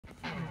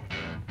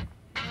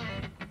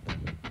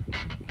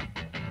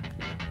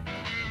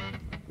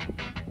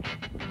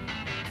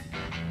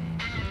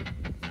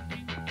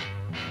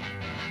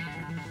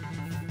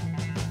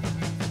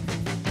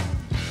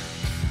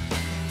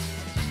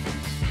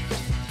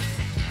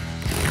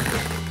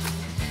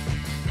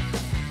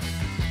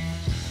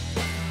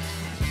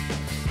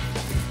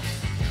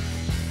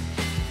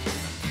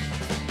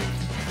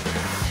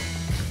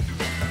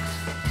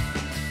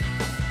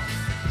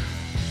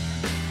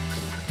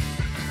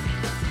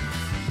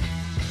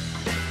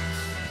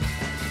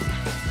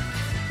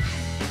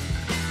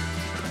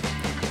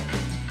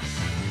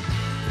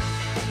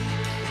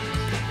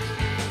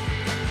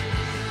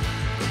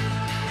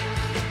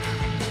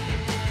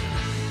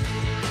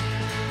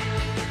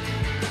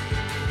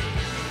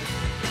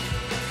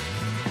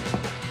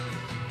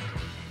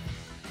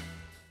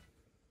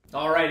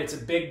right,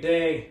 it's a big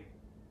day.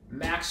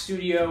 Mac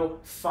Studio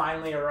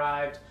finally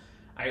arrived.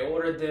 I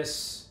ordered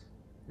this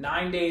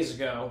 9 days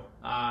ago.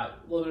 A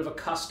little bit of a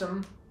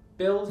custom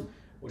build,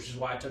 which is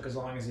why it took as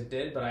long as it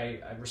did, but I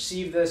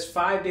received this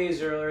 5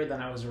 days earlier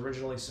than I was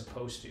originally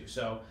supposed to.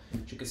 So,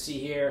 as you can see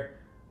here,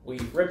 we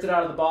ripped it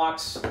out of the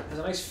box. It has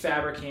a nice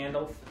fabric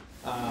handle.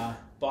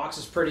 Box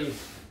is pretty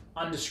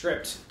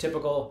undescript,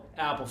 typical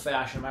Apple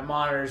fashion. My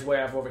monitor is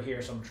way off over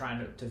here, so I'm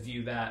trying to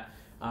view that.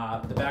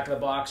 The back of the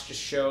box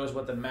just shows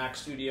what the Mac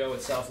Studio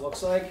itself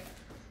looks like.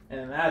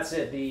 And that's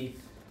it. The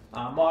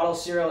model,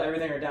 serial,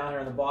 everything are down here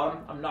on the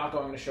bottom. I'm not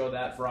going to show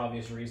that for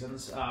obvious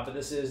reasons. But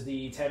this is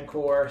the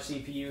 10-core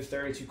CPU,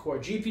 32-core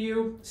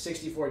GPU,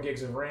 64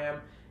 gigs of RAM,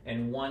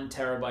 and 1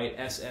 terabyte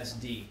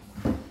SSD.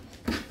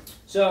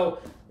 So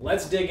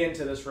let's dig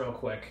into this real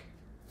quick.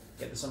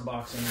 Get this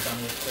unboxing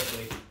done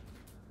with quickly.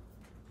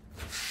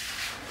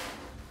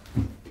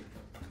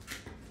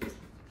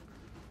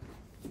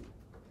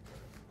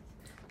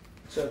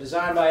 So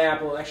designed by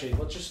Apple. Actually,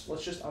 let's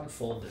just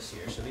unfold this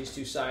here. So these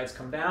two sides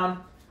come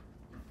down.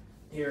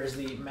 Here is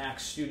the Mac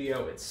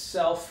Studio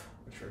itself,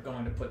 which we're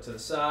going to put to the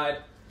side.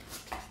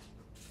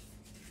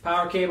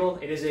 Power cable.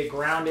 It is a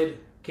grounded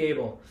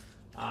cable.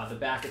 The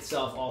back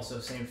itself also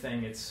same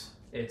thing. It's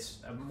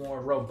a more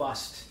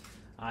robust,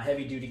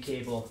 heavy-duty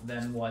cable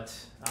than what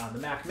the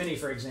Mac Mini,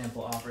 for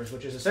example, offers,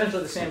 which is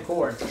essentially the same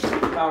cord,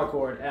 power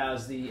cord,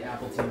 as the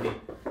Apple TV.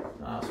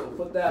 So we'll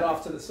put that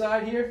off to the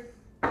side here.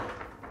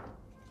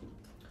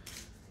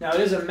 Now, it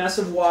is a mess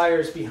of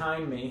wires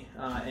behind me,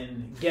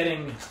 and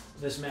getting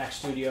this Mac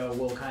Studio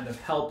will kind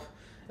of help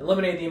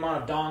eliminate the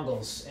amount of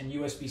dongles and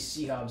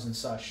USB-C hubs and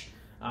such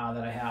that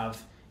I have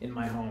in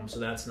my home, so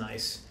that's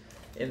nice.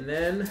 And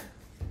then,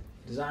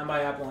 designed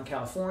by Apple in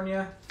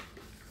California,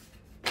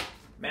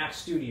 Mac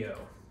Studio.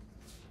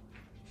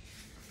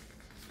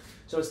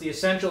 So it's the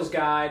Essentials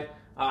Guide.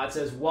 It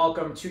says,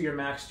 welcome to your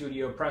Mac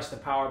Studio. Press the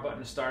power button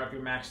to start up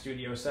your Mac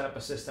Studio. Setup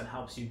Assistant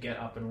helps you get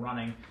up and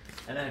running.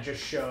 And then it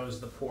just shows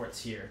the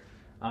ports here.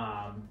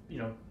 You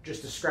know,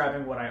 just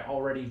describing what I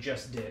already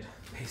just did,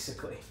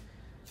 basically.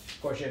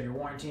 Of course, you have your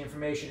warranty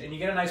information, and you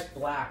get a nice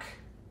black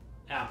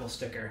Apple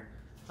sticker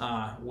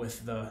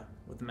with the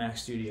Mac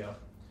Studio.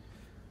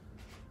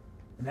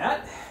 And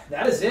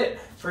that is it.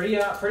 Pretty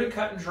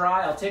cut and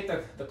dry. I'll take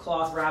the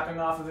cloth wrapping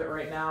off of it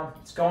right now.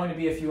 It's going to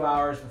be a few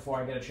hours before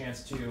I get a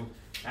chance to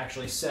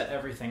actually set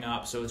everything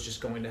up, so it's just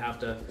going to have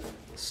to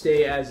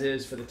stay as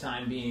is for the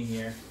time being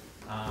here.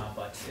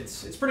 But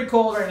it's pretty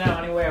cold right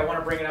now anyway. I want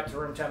to bring it up to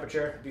room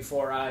temperature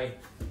before I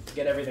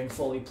get everything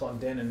fully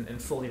plugged in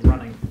and fully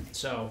running.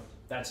 So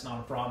that's not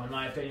a problem in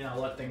my opinion.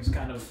 I'll let things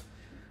kind of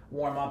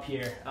warm up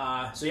here.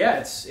 So yeah,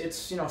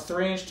 it's you know,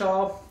 3-inch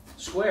tall,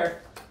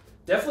 square.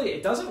 Definitely,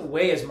 it doesn't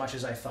weigh as much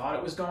as I thought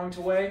it was going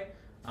to weigh.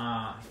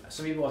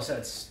 Some people have said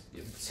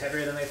it's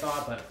heavier than they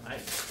thought, but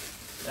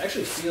it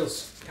actually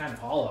feels kind of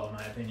hollow in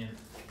my opinion.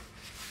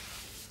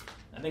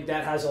 I think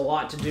that has a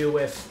lot to do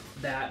with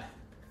that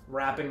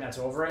wrapping that's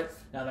over it.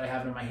 Now that I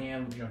have it in my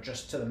hand, you know,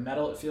 just to the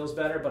metal, it feels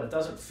better, but it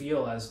doesn't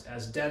feel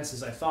as dense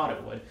as I thought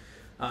it would.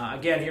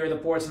 Again, here are the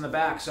ports in the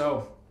back.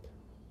 So,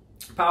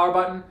 power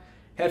button,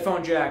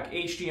 headphone jack,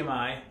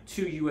 HDMI,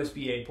 2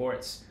 USB-A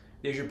ports.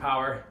 There's your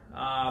power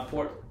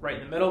port right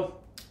in the middle.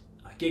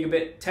 10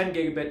 gigabit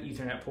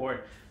Ethernet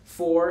port,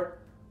 4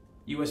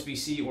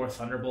 USB-C or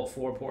Thunderbolt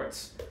 4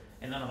 ports.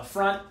 And then on the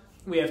front,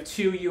 we have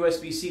 2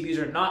 USB-C. These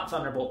are not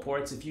Thunderbolt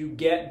ports. If you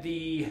get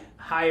the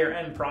higher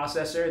end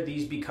processor,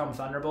 these become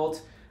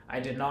Thunderbolt. I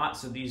did not,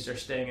 so these are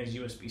staying as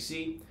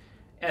USB-C.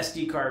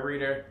 SD card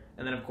reader,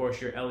 and then of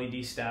course your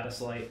LED status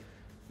light.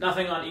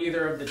 Nothing on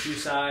either of the two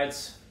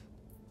sides.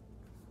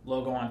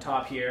 Logo on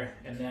top here,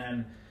 and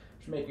then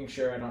just making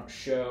sure I don't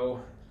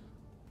show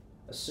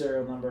a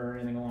serial number or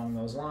anything along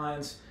those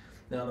lines.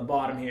 Then on the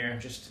bottom here,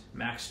 just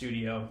Mac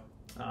Studio,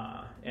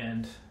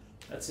 and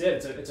that's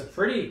it. It's a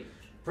pretty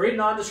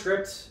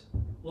nondescript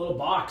little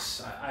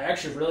box. I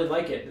actually really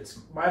like it.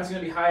 Mine's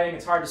going to be hiding.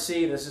 It's hard to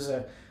see. This is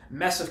a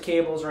mess of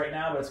cables right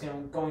now, but it's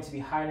going to be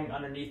hiding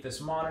underneath this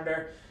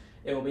monitor.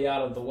 It will be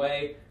out of the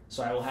way,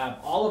 so I will have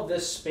all of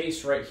this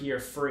space right here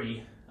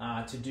free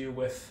to do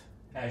with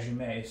as you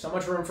may. So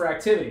much room for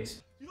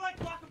activities. You like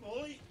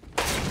guacamole?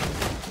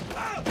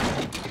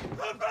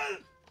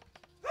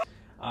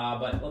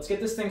 But let's get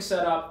this thing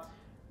set up.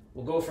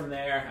 We'll go from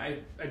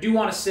there. I do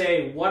want to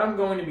say what I'm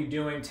going to be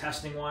doing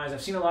testing-wise.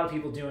 I've seen a lot of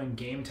people doing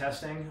game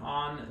testing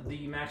on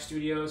the Mac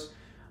Studios,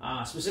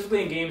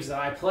 specifically in games that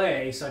I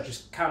play, such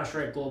as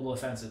Counter-Strike Global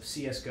Offensive,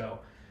 CSGO.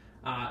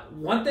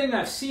 One thing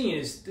I've seen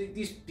is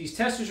these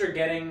testers are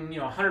getting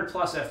 100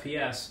 plus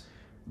FPS,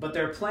 but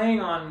they're playing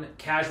on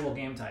casual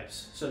game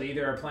types. So they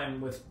either are playing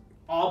with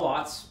all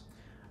bots,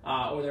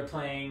 or they're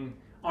playing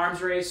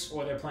arms race,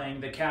 or they're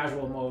playing the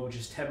casual mode, which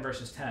is 10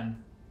 versus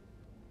 10.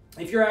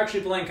 If you're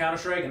actually playing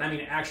Counter-Strike, and I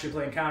mean actually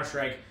playing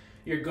Counter-Strike,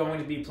 you're going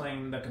to be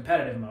playing the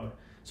competitive mode.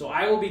 So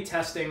I will be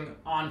testing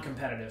on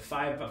competitive,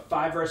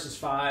 5 versus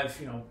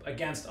 5,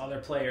 against other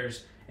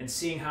players, and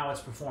seeing how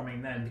it's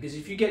performing then. Because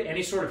if you get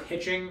any sort of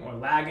hitching or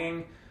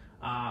lagging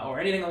or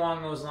anything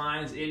along those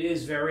lines, it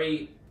is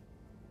very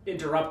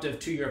interruptive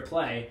to your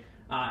play,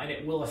 and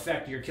it will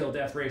affect your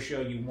kill-death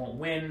ratio. You won't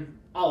win,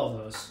 all of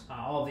those,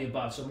 all of the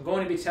above. So I'm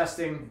going to be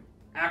testing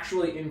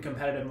actually in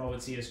competitive mode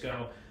with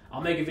CSGO.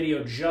 I'll make a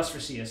video just for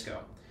CSGO.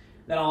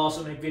 Then I'll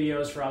also make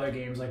videos for other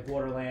games like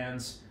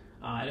Borderlands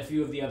and a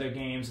few of the other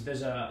games.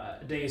 There's a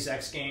Deus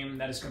Ex game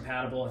that is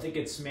compatible. I think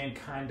it's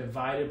Mankind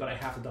Divided, but I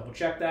have to double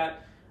check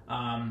that.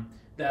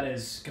 That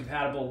is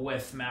compatible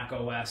with Mac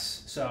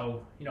OS.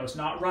 So, you know, it's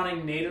not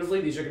running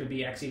natively. These are going to be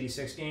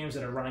x86 games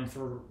that are running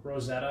through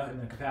Rosetta in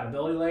the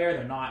compatibility layer.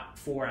 They're not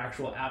for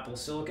actual Apple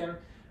Silicon,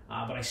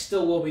 but I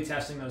still will be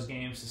testing those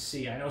games to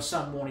see. I know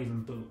some won't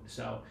even boot.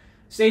 So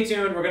stay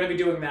tuned. We're going to be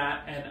doing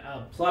that and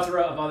a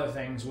plethora of other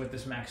things with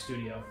this Mac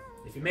Studio.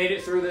 If you made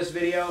it through this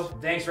video,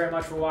 thanks very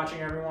much for watching,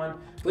 everyone.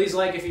 Please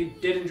like if you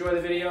did enjoy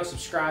the video,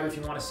 subscribe if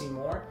you want to see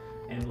more,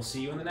 and we'll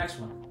see you in the next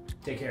one.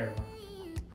 Take care, everyone.